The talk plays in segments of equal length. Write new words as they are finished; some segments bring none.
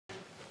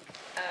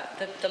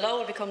The law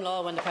will become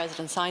law when the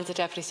President signs it,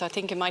 Deputy, so I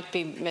think you might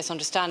be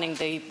misunderstanding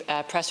the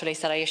press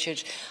release that I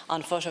issued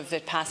on foot of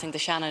it passing the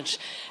Seanad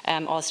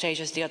all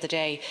stages the other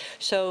day.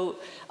 So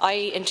I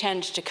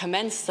intend to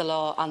commence the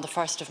law on the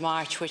 1st of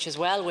March, which is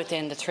well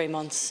within the 3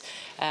 months.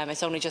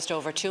 It's only just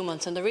over 2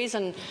 months. And the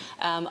reason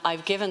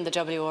I've given the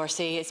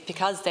WRC is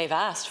because they've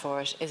asked for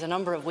it, is a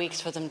number of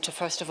weeks for them to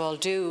first of all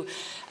do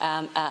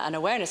an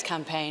awareness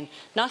campaign,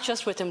 not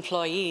just with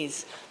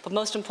employees, but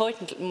most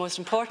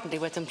importantly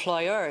with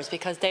employers,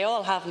 because they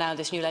all have now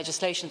this new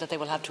legislation that they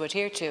will have to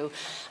adhere to.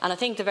 And I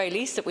think the very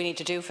least that we need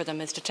to do for them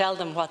is to tell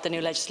them what the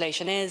new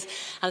legislation is.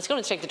 And it's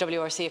going to take the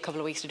WRC a couple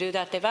of weeks to do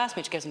that. They've asked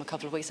me to give them a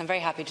couple of weeks. I'm very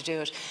happy to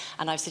do it.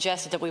 And I've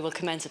suggested that we will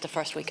commence it the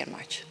first week in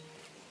March.